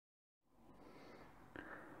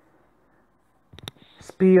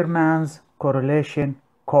Spearman's correlation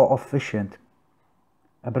coefficient,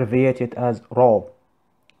 abbreviated as rho.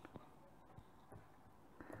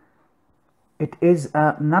 It is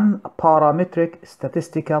a non-parametric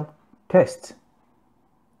statistical test.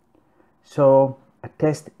 So a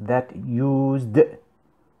test that used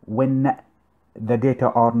when the data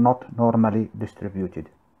are not normally distributed.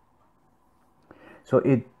 So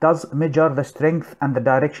it does measure the strength and the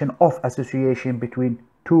direction of association between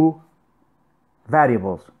two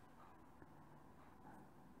variables,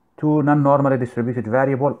 two non-normally distributed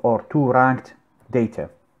variables or two ranked data.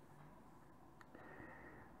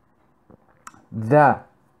 The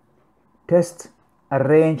test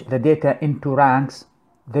arranges the data into ranks,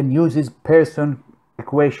 then uses Pearson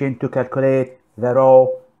equation to calculate the raw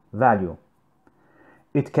value.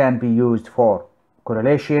 It can be used for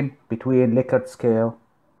correlation between Likert scale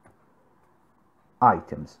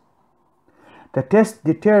items. The test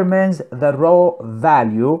determines the raw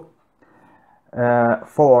value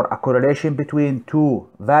for a correlation between two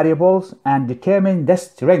variables and determine the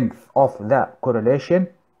strength of the correlation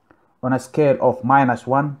on a scale of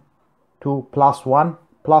 -1 to +1.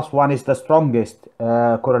 +1 is the strongest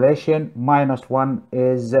correlation, -1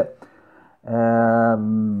 is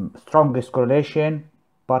strongest correlation,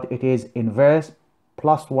 but it is inverse.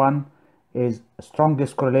 +1 is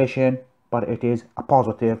strongest correlation, but it is a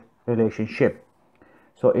positive relationship.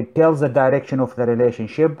 So it tells the direction of the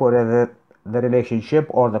relationship, whether the relationship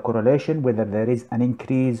or the correlation, whether there is an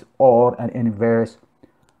increase or an inverse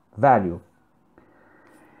value.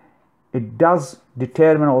 It does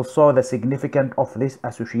determine also the significance of this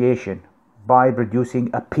association by producing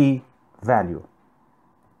a p-value.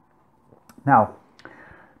 Now,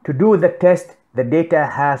 to do the test, the data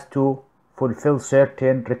has to fulfill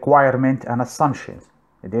certain requirements and assumptions.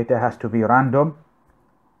 The data has to be random.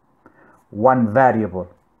 One variable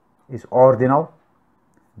is ordinal,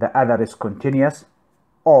 the other is continuous,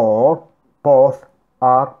 or both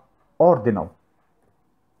are ordinal,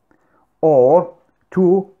 or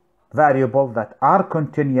two variables that are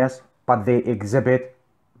continuous but they exhibit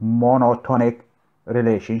monotonic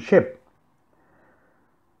relationship.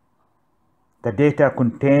 The data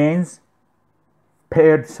contains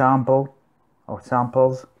paired sample or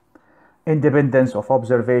samples, independence of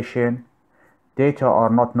observation, data are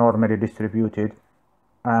not normally distributed,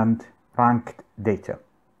 and ranked data.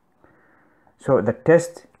 So the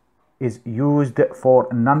test is used for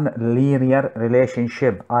non-linear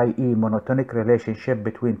relationship, i.e. monotonic relationship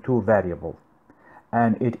between two variables,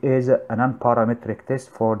 and it is a non-parametric test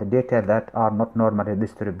for the data that are not normally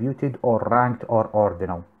distributed or ranked or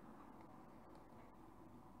ordinal.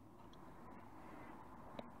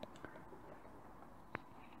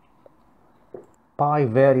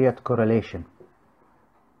 Bivariate correlation.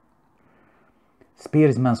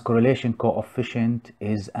 Spearman's correlation coefficient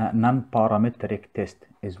is a non-parametric test,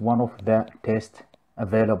 is one of the tests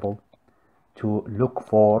available to look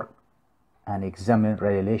for and examine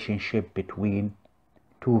relationship between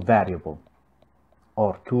two variables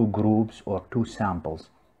or two groups or two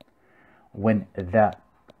samples. When the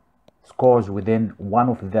scores within one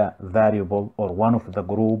of the variable or one of the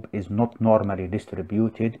group is not normally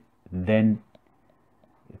distributed, then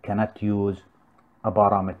you cannot use a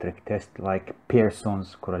parametric test like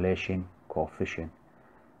Pearson's correlation coefficient.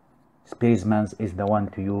 Spearman's is the one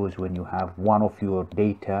to use when you have one of your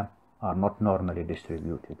data are not normally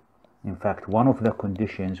distributed. In fact, one of the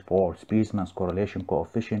conditions for Spearman's correlation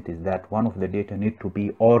coefficient is that one of the data need to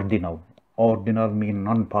be ordinal. Ordinal means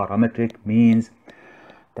non-parametric, means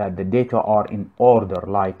that the data are in order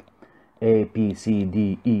like A, B, C,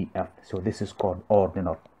 D, E, F. So this is called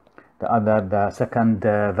ordinal. The second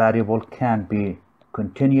variable can be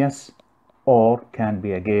continuous or can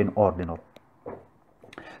be again ordinal.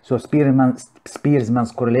 So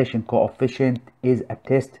Spearman's correlation coefficient is a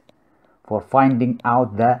test for finding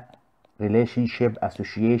out the relationship,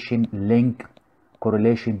 association, link,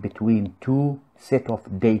 correlation between two set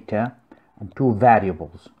of data and two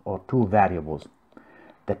variables or two variables.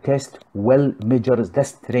 The test well measures the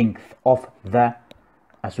strength of the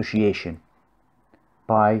association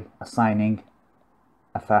by assigning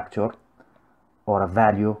a factor or a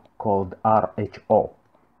value called RHO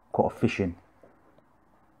coefficient.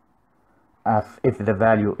 If the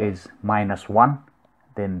value is -1,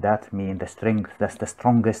 then that means the strength, that's the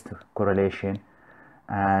strongest correlation,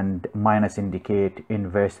 and minus indicate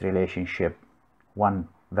inverse relationship. One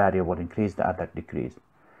variable increase, the other decrease.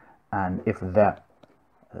 And if the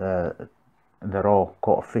raw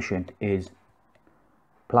coefficient is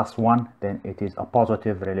 +1, then it is a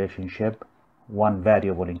positive relationship. One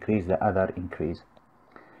variable increase, the other increase.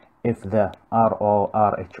 If the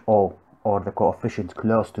RHO or the coefficient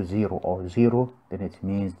close to 0 or 0, then it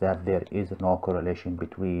means that there is no correlation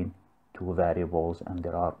between two variables and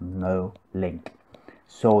there are no link.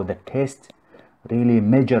 So the test really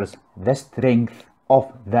measures the strength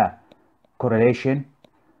of the correlation,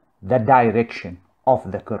 the direction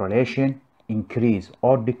of the correlation, increase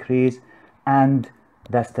or decrease, and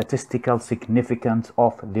the statistical significance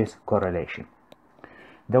of this correlation.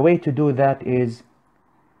 The way to do that is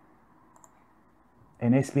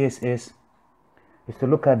in SPSS is to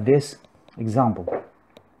look at this example.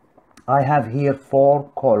 I have here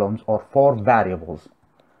 4 columns or 4 variables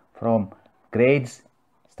from grades,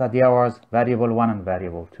 study hours, variable 1 and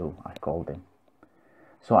variable 2, I call them.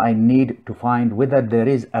 So I need to find whether there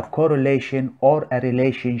is a correlation or a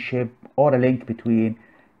relationship or a link between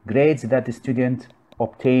grades that the student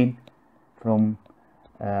obtain from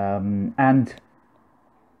and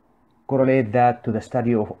correlate that to the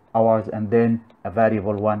study of hours, and then a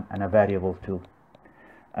variable 1 and a variable 2.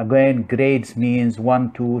 Again, grades means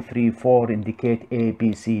 1, 2, 3, 4 indicate A,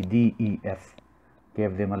 B, C, D, E, F.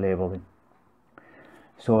 Give them a labeling.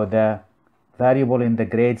 So the variable in the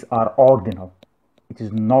grades are ordinal. It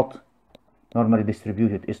is not normally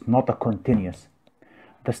distributed. It's not a continuous.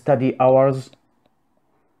 The study hours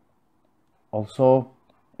also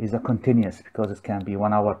is a continuous because it can be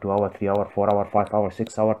 1 hour, 2 hour, 3 hour, 4 hour, 5 hour,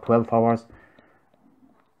 6 hour, 12 hours,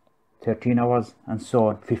 13 hours, and so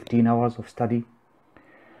on, 15 hours of study.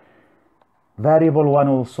 Variable 1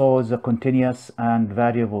 also is a continuous and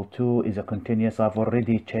variable 2 is a continuous. I've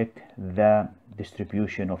already checked the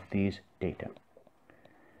distribution of these data.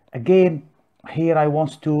 Again, here I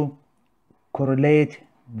want to correlate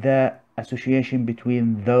the association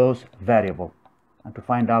between those variables and to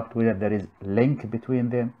find out whether there is link between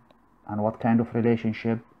them and what kind of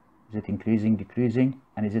relationship. Is it increasing, decreasing,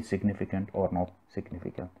 and is it significant or not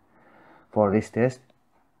significant? For this test,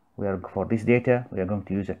 for this data, we are going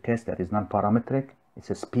to use a test that is non-parametric.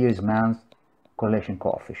 It's a Spearman's correlation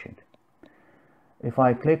coefficient. If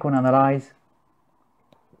I click on analyze,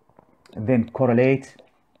 then correlate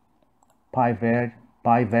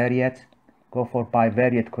bivariate, go for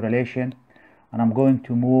bivariate correlation, and I'm going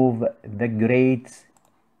to move the grades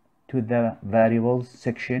to the variables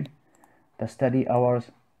section, the study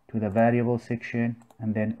hours to the variable section,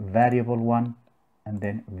 and then variable 1 and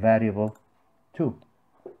then variable 2.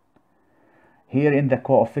 Here in the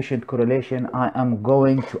coefficient correlation, I am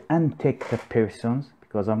going to untick the persons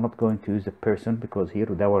because I'm not going to use the person, because here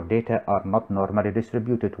our data are not normally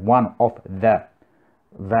distributed. One of the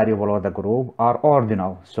variable or the group are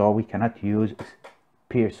ordinal, so we cannot use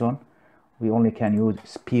Pearson. We only can use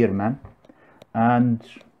Spearman, and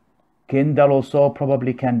Kendall also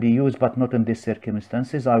probably can be used, but not in these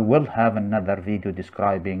circumstances. I will have another video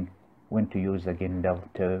describing when to use the Kendall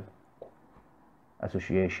to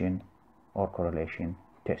association or correlation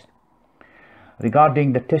test.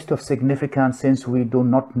 Regarding the test of significance, since we do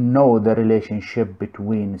not know the relationship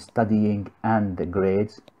between studying and the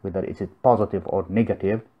grades, whether it is positive or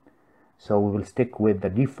negative, so we will stick with the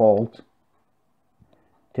default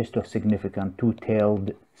test of significance,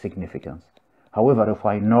 two-tailed significance. However, if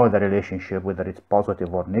I know the relationship, whether it's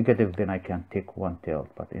positive or negative, then I can take one-tailed.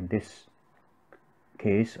 But in this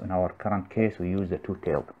case, in our current case, we use the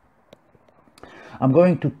two-tailed. I'm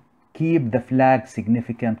going to keep the flag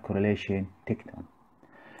significant correlation ticked on.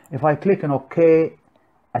 If I click on OK,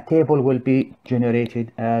 a table will be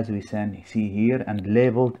generated as we see here and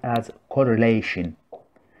labeled as correlation.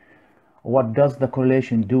 What does the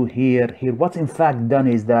correlation do here? Here, what's in fact done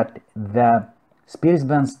is that the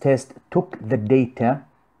Spearman's test took the data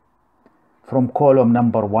from column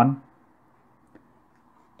number 1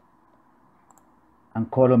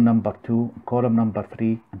 and column number 2, column number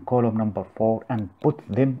 3, and column number 4, and put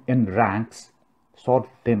them in ranks, sort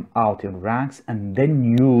them out in ranks, and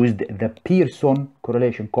then used the Pearson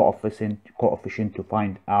correlation coefficient to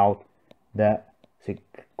find out the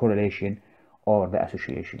correlation or the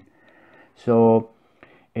association. So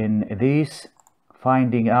in this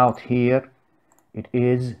finding out here, it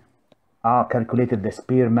is calculated, the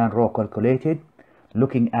Spearman row calculated,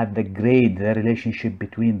 looking at the grade, the relationship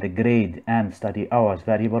between the grade and study hours,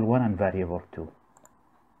 variable 1 and variable 2.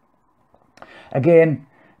 Again,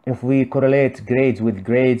 if we correlate grades with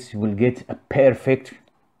grades, we'll get a perfect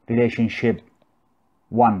relationship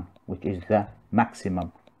 1, which is the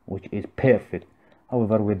maximum, which is perfect.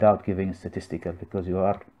 However, without giving statistical, because you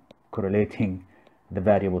are correlating the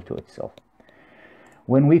variable to itself.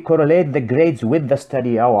 When we correlate the grades with the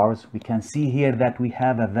study hours, we can see here that we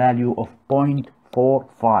have a value of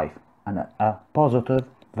 0.45 and a positive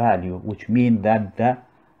value, which means that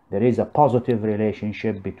there is a positive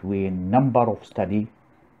relationship between number of study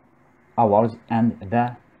hours and the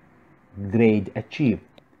grade achieved.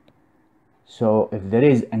 So if there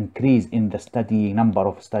is increase in the number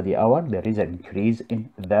of study hours, there is an increase in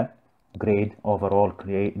the grade, overall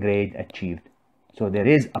grade achieved. So there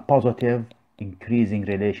is a positive increasing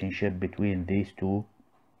relationship between these two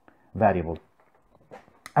variables.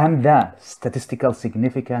 And the statistical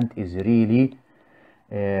significance is really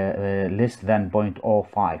less than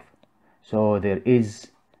 0.05. So there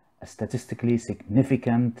is a statistically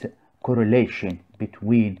significant correlation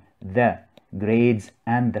between the grades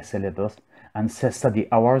and the syllabus and study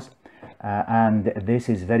hours, and this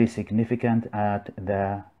is very significant at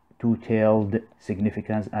the two-tailed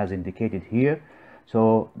significance as indicated here.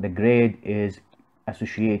 So the grade is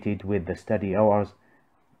associated with the study hours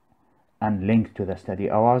and linked to the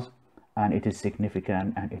study hours, and it is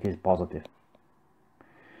significant and it is positive.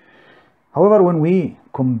 However, when we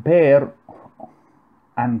compare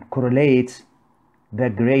and correlate the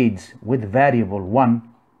grades with variable 1,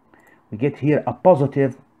 we get here a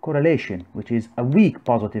positive correlation, which is a weak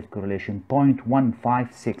positive correlation,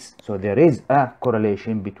 0.156. So there is a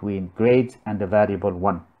correlation between grades and the variable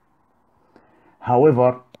 1.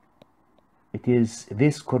 However, it is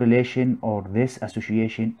this correlation or this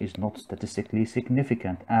association is not statistically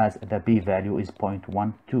significant, as the p-value is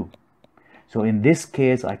 0.12. So in this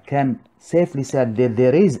case, I can safely say that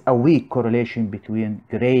there is a weak correlation between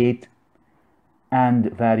grade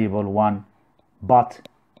and variable 1, but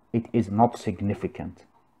it is not significant.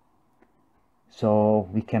 So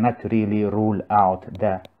we cannot really rule out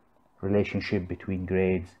the relationship between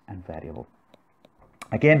grades and variable.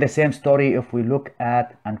 Again, the same story if we look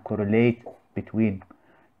at and correlate between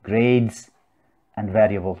grades and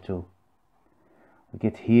variable 2. We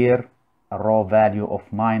get here a raw value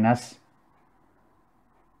of minus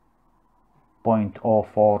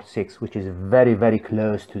 0.046, which is very, very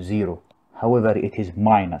close to 0. However, it is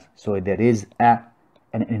minus. So there is an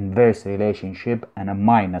inverse relationship and a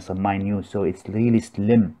minus, a minus. So it's really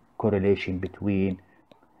slim correlation between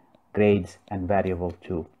grades and variable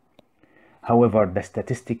 2. However, the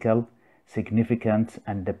statistical significance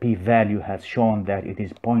and the p-value has shown that it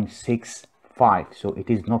is 0.65. So it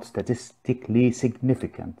is not statistically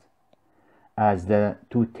significant, as the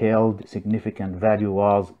two-tailed significant value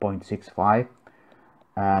was 0.65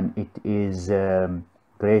 and it is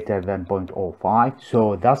greater than 0.05.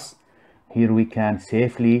 So thus here we can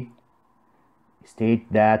safely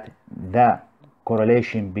state that the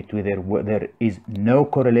correlation between there is no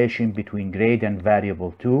correlation between grade and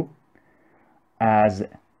variable 2, as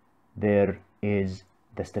there is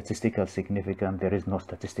the statistical significance. There is no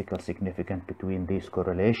statistical significance between this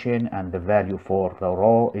correlation, and the value for the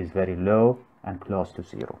raw is very low and close to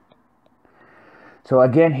 0. So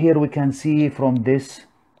again, here we can see from this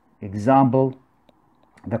example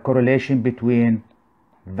the correlation between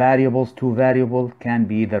variables, two variables, can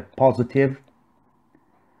be either positive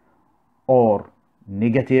or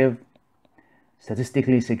negative,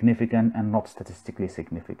 statistically significant and not statistically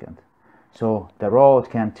significant. So the raw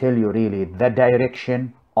can tell you really the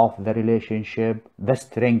direction of the relationship, the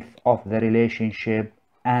strength of the relationship,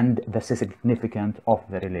 and the significance of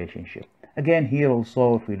the relationship. Again, here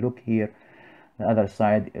also, if we look here, the other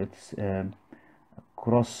side, it's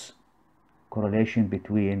cross correlation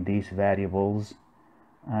between these variables.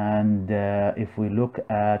 And if we look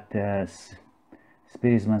at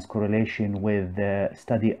Spearman's correlation with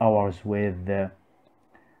study hours with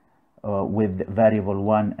variable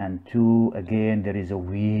 1 and 2, again there is a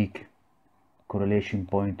weak correlation,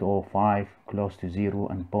 0.05, close to 0,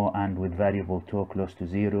 and with variable 2 close to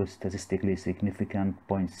 0, statistically significant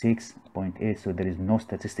 0.6, 0.8. So there is no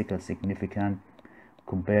statistical significance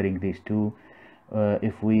comparing these two.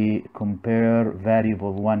 If we compare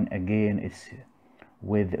variable 1 again, it's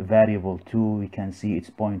with variable 2, we can see it's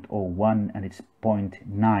 0.01 and it's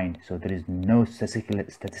 0.9. So there is no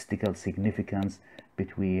statistical significance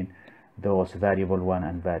between those variable 1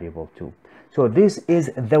 and variable 2. So this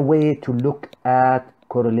is the way to look at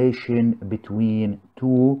correlation between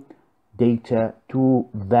two data, two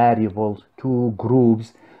variables, two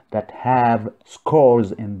groups that have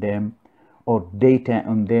scores in them or data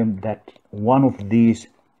on them that one of these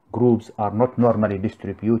groups are not normally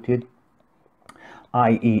distributed,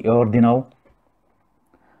 i.e. ordinal,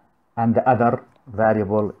 and the other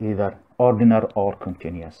variable either ordinal or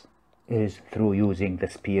continuous, is through using the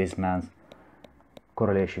Spearman's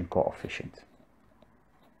correlation coefficient.